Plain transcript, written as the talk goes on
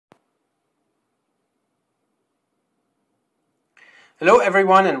Hello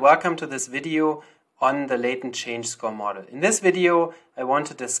everyone and welcome to this video on the latent change score model. In this video I want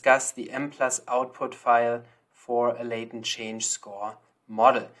to discuss the Mplus output file for a latent change score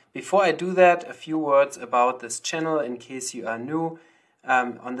model. Before I do that, a few words about this channel in case you are new.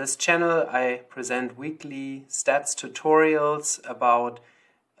 On this channel I present weekly stats tutorials about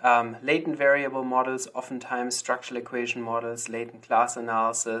latent variable models, oftentimes structural equation models, latent class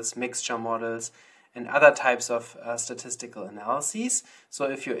analysis, mixture models, and other types of statistical analyses.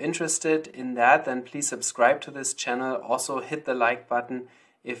 So if you're interested in that, then please subscribe to this channel. Also hit the like button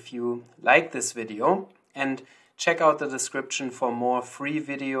if you like this video, and check out the description for more free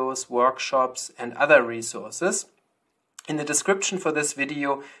videos, workshops, and other resources. In the description for this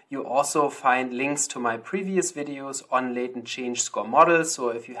video, you also find links to my previous videos on latent change score models. So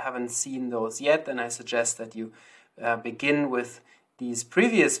if you haven't seen those yet, then I suggest that you begin with these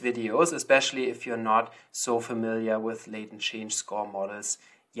previous videos, especially if you're not so familiar with latent change score models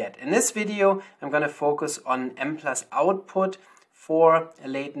yet. In this video, I'm going to focus on Mplus output for the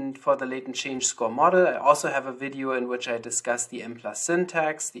latent change score model. I also have a video in which I discuss the Mplus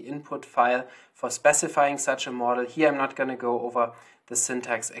syntax, the input file for specifying such a model. Here I'm not going to go over the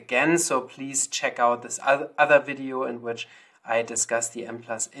syntax again, so please check out this other video in which I discuss the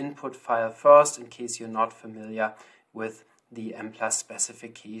Mplus input file first, in case you're not familiar with the Mplus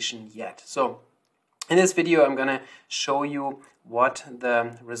specification yet. So in this video I'm going to show you what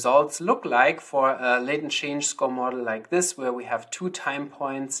the results look like for a latent change score model like this, where we have 2 time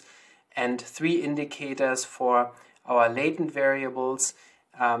points and 3 indicators for our latent variables.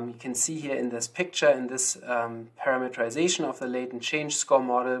 You can see here in this picture, in this parameterization of the latent change score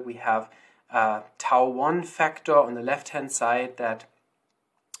model, we have a tau1 factor on the left hand side that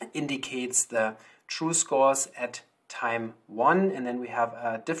indicates the true scores at time 1, and then we have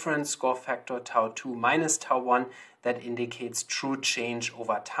a different score factor, tau2 minus tau1, that indicates true change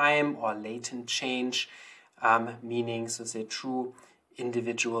over time, or latent change, meaning, so say, true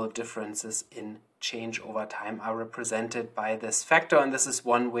individual differences in change over time are represented by this factor, and this is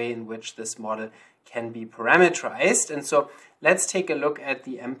one way in which this model can be parameterized. And so let's take a look at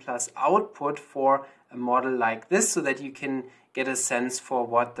the Mplus output for a model like this, so that you can get a sense for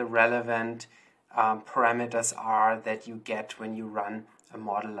what the relevant parameters are that you get when you run a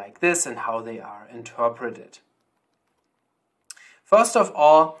model like this and how they are interpreted. First of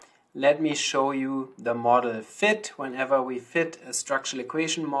all, let me show you the model fit. Whenever we fit a structural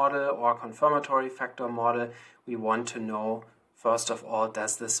equation model or confirmatory factor model, we want to know, first of all,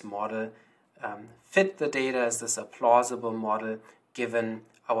 does this model fit the data? Is this a plausible model given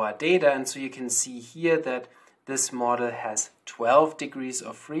our data? And so you can see here that this model has 12 degrees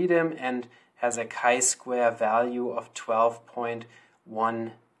of freedom and has a chi-square value of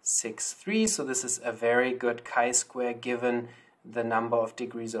 12.163. So this is a very good chi-square given the number of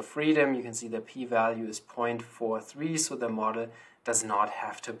degrees of freedom. You can see the p-value is 0.43, so the model does not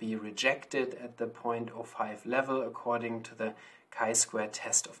have to be rejected at the 0.05 level according to the chi-square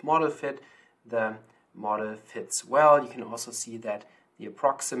test of model fit. The model fits well. You can also see that the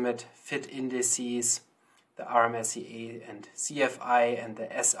approximate fit indices, the RMSEA and CFI and the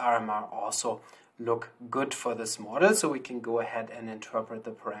SRMR, also look good for this model, so we can go ahead and interpret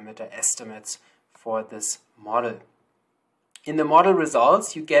the parameter estimates for this model. In the model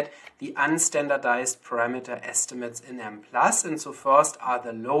results, you get the unstandardized parameter estimates in Mplus, and so first are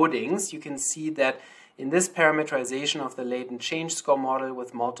the loadings. You can see that in this parameterization of the latent change score model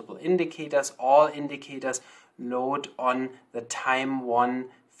with multiple indicators, all indicators load on the time 1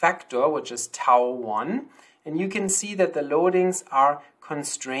 factor, which is tau1, and you can see that the loadings are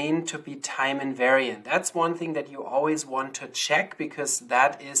constrained to be time invariant. That's one thing that you always want to check, because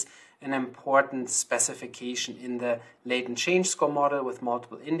that is an important specification in the latent change score model with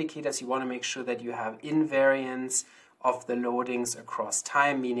multiple indicators. You want to make sure that you have invariance of the loadings across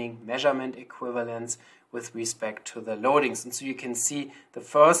time, meaning measurement equivalence with respect to the loadings. And so you can see the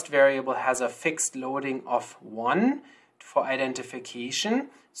first variable has a fixed loading of 1 for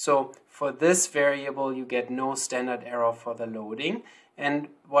identification. So for this variable you get no standard error for the loading. And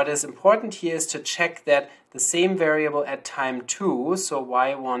what is important here is to check that the same variable at time 2, so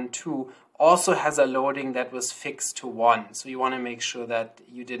y12, also has a loading that was fixed to 1. So you want to make sure that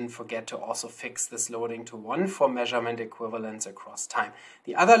you didn't forget to also fix this loading to 1 for measurement equivalence across time.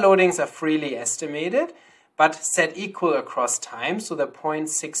 The other loadings are freely estimated, but set equal across time. So the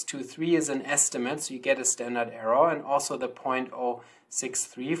 0.623 is an estimate, so you get a standard error, and also the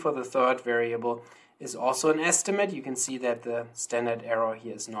 0.063 for the third variable is also an estimate. You can see that the standard error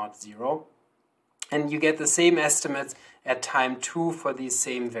here is not 0. And you get the same estimates at time 2 for these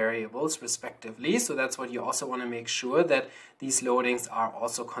same variables respectively. So that's what you also want to make sure, that these loadings are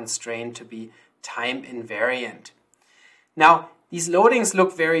also constrained to be time invariant. Now, these loadings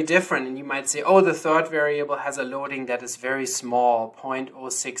look very different, and you might say, oh, the third variable has a loading that is very small,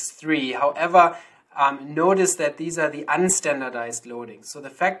 0.063. However, notice that these are the unstandardized loadings. So the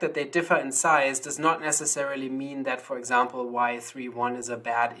fact that they differ in size does not necessarily mean that, for example, y31 is a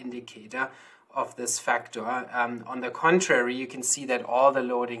bad indicator of this factor. On the contrary, you can see that all the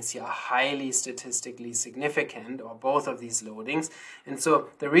loadings here are highly statistically significant, or both of these loadings. And so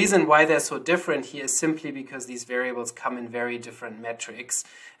the reason why they're so different here is simply because these variables come in very different metrics.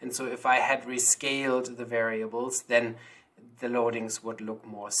 And so if I had rescaled the variables, then the loadings would look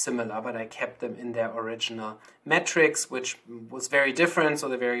more similar, but I kept them in their original metrics, which was very different. So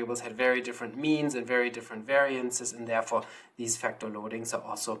the variables had very different means and very different variances, and therefore these factor loadings are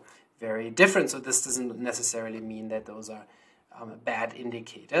also very different. So this doesn't necessarily mean that those are bad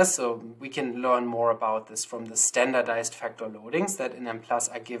indicators. So we can learn more about this from the standardized factor loadings that in Mplus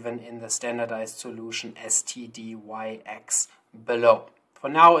are given in the standardized solution STDYX below. For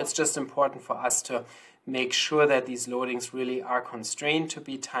now, it's just important for us to make sure that these loadings really are constrained to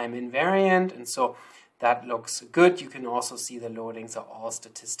be time invariant, and so that looks good. You can also see the loadings are all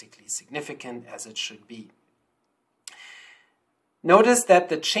statistically significant, as it should be. Notice that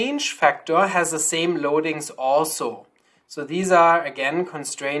the change factor has the same loadings also. So these are, again,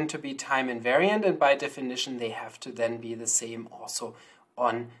 constrained to be time invariant, and by definition they have to then be the same also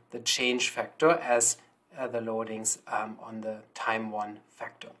on the change factor as the loadings on the time 1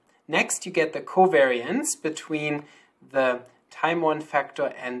 factor. Next, you get the covariance between the time 1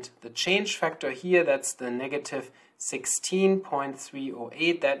 factor and the change factor here. That's the negative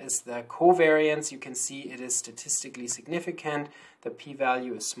 16.308. That is the covariance. You can see it is statistically significant. The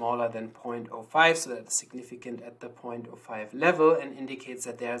p-value is smaller than 0.05, so that's significant at the 0.05 level and indicates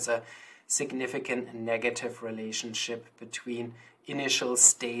that there's a significant negative relationship between initial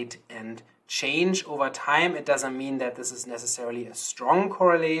state and change over time. It doesn't mean that this is necessarily a strong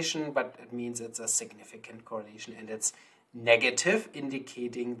correlation, but it means it's a significant correlation, and it's negative,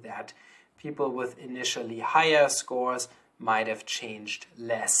 indicating that people with initially higher scores might have changed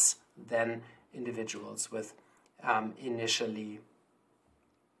less than individuals with initially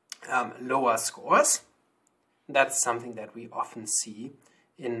lower scores. That's something that we often see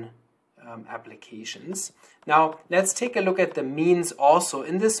in applications. Now, let's take a look at the means also.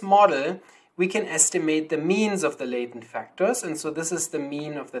 In this model, we can estimate the means of the latent factors, and so this is the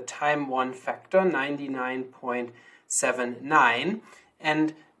mean of the time 1 factor, 99.79,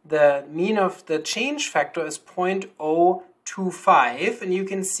 and the mean of the change factor is 0.025, and you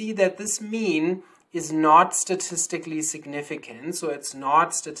can see that this mean is not statistically significant, so it's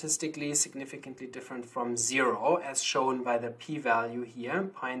not statistically significantly different from 0, as shown by the p-value here,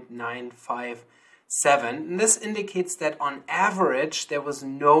 0.957. And this indicates that on average there was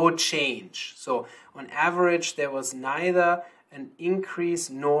no change. So on average there was neither an increase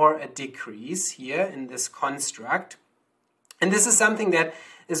nor a decrease here in this construct. And this is something that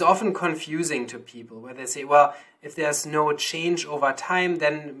is often confusing to people, where they say, well, if there's no change over time,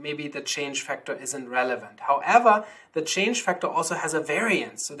 then maybe the change factor isn't relevant. However, the change factor also has a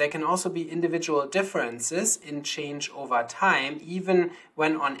variance, so there can also be individual differences in change over time, even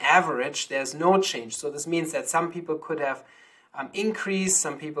when on average there's no change. So this means that some people could have increased,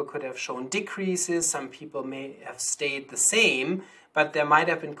 some people could have shown decreases, some people may have stayed the same, but there might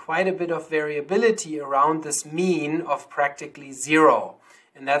have been quite a bit of variability around this mean of practically 0.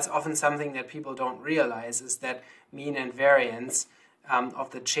 And that's often something that people don't realize, is that mean and variance of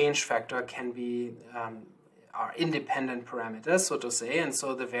the change factor can be are independent parameters, so to say, and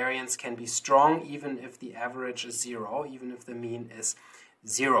so the variance can be strong even if the average is 0, even if the mean is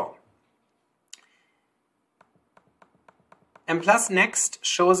 0. Mplus next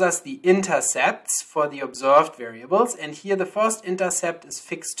shows us the intercepts for the observed variables, and here the first intercept is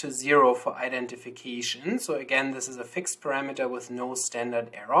fixed to 0 for identification. So again, this is a fixed parameter with no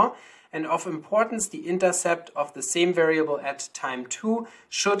standard error. And of importance, the intercept of the same variable at time 2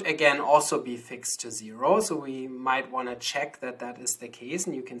 should again also be fixed to 0. So we might want to check that that is the case,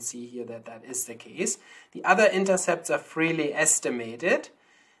 and you can see here that that is the case. The other intercepts are freely estimated,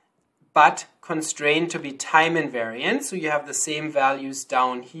 but constrained to be time invariant. So you have the same values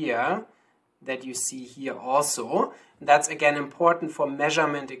down here that you see here also. That's again important for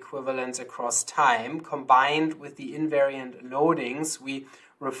measurement equivalence across time. Combined with the invariant loadings, we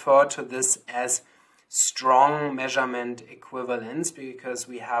refer to this as strong measurement equivalence, because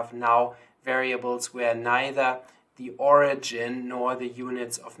we have now variables where neither the origin nor the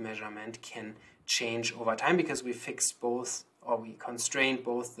units of measurement can change over time because we fixed both, or we constrained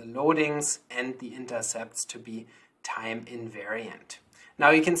both the loadings and the intercepts to be time invariant. Now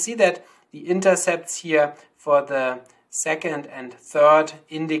you can see that the intercepts here for the second and third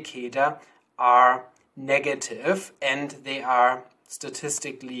indicator are negative, and they are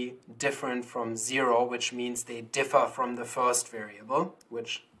statistically different from 0, which means they differ from the first variable,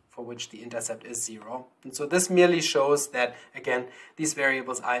 for which the intercept is 0. And so this merely shows that, again, these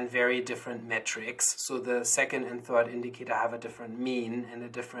variables are in very different metrics. So the second and third indicator have a different mean and a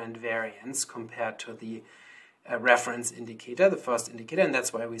different variance compared to the reference indicator, the first indicator, and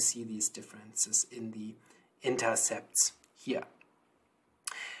that's why we see these differences in the intercepts here.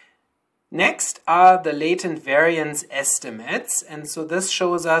 Next are the latent variance estimates, and so this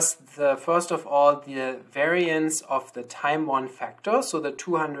shows us first of all the variance of the time 1 factor. So the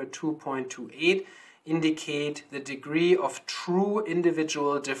 202.28 indicate the degree of true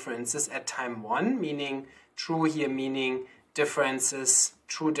individual differences at time 1, meaning true here meaning differences,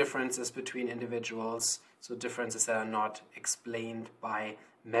 true differences between individuals, so differences that are not explained by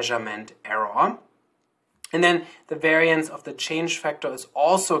measurement error. And then the variance of the change factor is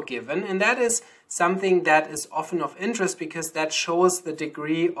also given, and that is something that is often of interest because that shows the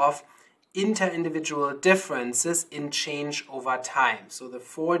degree of inter-individual differences in change over time. So the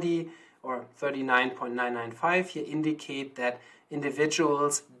 40 or 39.995 here indicate that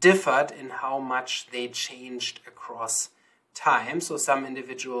individuals differed in how much they changed across time. So some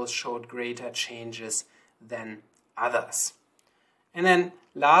individuals showed greater changes than others. And then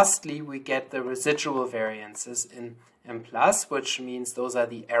lastly, we get the residual variances in Mplus, which means those are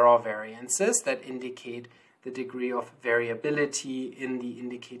the error variances that indicate the degree of variability in the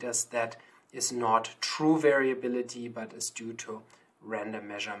indicators that is not true variability but is due to random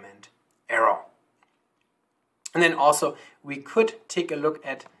measurement error. And then also we could take a look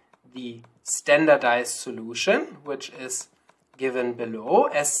at the standardized solution, which is given below.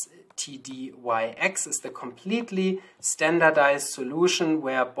 STDYX is the completely standardized solution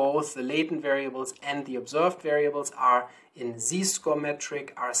where both the latent variables and the observed variables are in z-score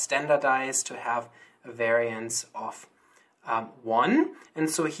metric, are standardized to have a variance of 1. And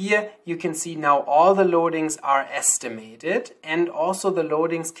so here you can see now all the loadings are estimated, and also the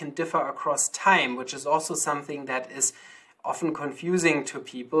loadings can differ across time, which is also something that is often confusing to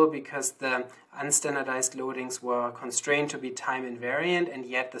people because the unstandardized loadings were constrained to be time invariant, and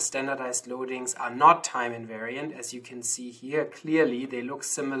yet the standardized loadings are not time invariant. As you can see here clearly, they look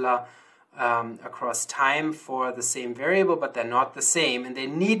similar across time for the same variable, but they're not the same, and they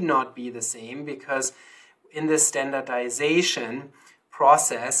need not be the same because in the standardization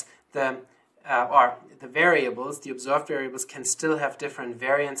process, the variables, the observed variables, can still have different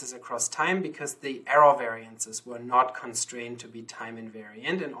variances across time because the error variances were not constrained to be time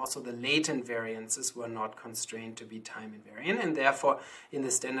invariant, and also the latent variances were not constrained to be time invariant, and therefore in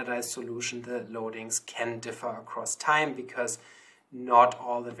the standardized solution the loadings can differ across time because not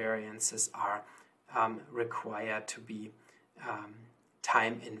all the variances are required to be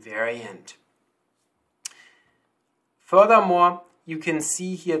time invariant. Furthermore, you can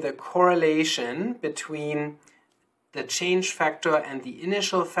see here the correlation between the change factor and the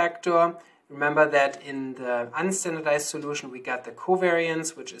initial factor. Remember that in the unstandardized solution we got the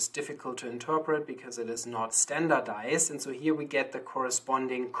covariance, which is difficult to interpret because it is not standardized. And so here we get the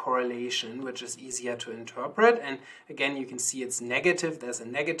corresponding correlation, which is easier to interpret. And again, you can see it's negative. There's a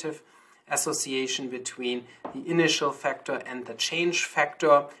negative association between the initial factor and the change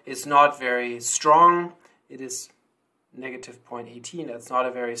factor. It's not very strong. It is negative 0.18. That's not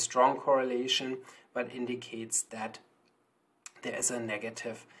a very strong correlation, but indicates that there is a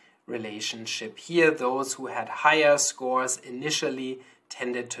negative relationship here. Those who had higher scores initially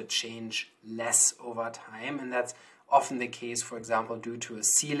tended to change less over time, and that's often the case, for example, due to a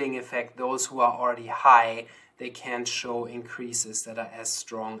ceiling effect. Those who are already high, they can't show increases that are as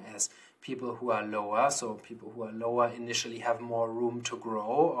strong as people who are lower. So people who are lower initially have more room to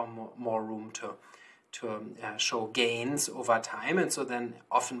grow, or more room to show gains over time, and so then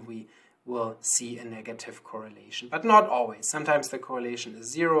often we will see a negative correlation, but not always. Sometimes the correlation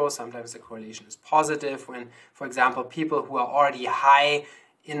is 0, sometimes the correlation is positive when, for example, people who are already high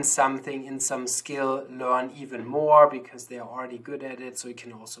in something, in some skill, learn even more because they are already good at it, so it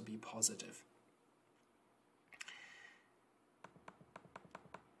can also be positive.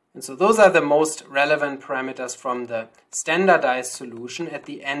 And so those are the most relevant parameters from the standardized solution. At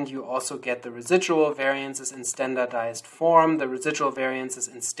the end, you also get the residual variances in standardized form. The residual variances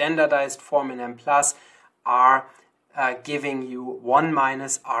in standardized form in Mplus are giving you 1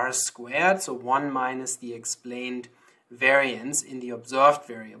 minus r squared, so 1 minus the explained variance in the observed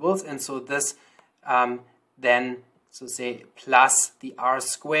variables. And so this then, so say, plus the r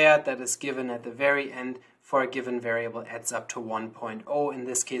squared that is given at the very end for a given variable adds up to 1.0. In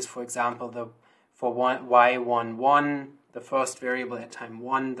this case, for example, for y11, the first variable at time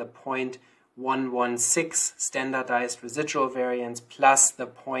 1, the 0.116 standardized residual variance plus the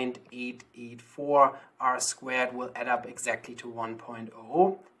 0.884 r squared will add up exactly to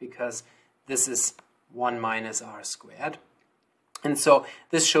 1.0, because this is 1 minus r squared. And so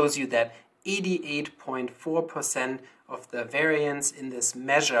this shows you that 88.4% of the variance in this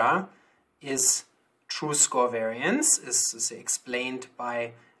measure is true score variance, is explained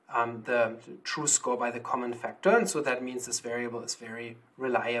by the true score by the common factor, and so that means this variable is very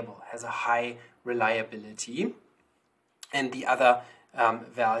reliable, has a high reliability, and the other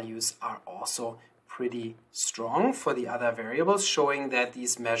values are also pretty strong for the other variables, showing that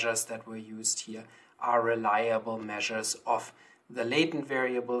these measures that were used here are reliable measures of the latent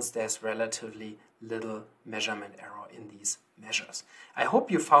variables. There's relatively little measurement error in these measures. I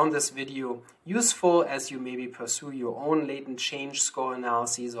hope you found this video useful as you maybe pursue your own latent change score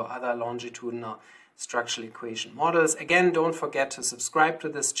analyses or other longitudinal structural equation models. Again, don't forget to subscribe to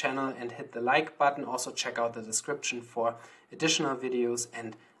this channel and hit the like button. Also check out the description for additional videos,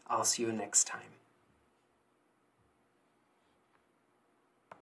 and I'll see you next time.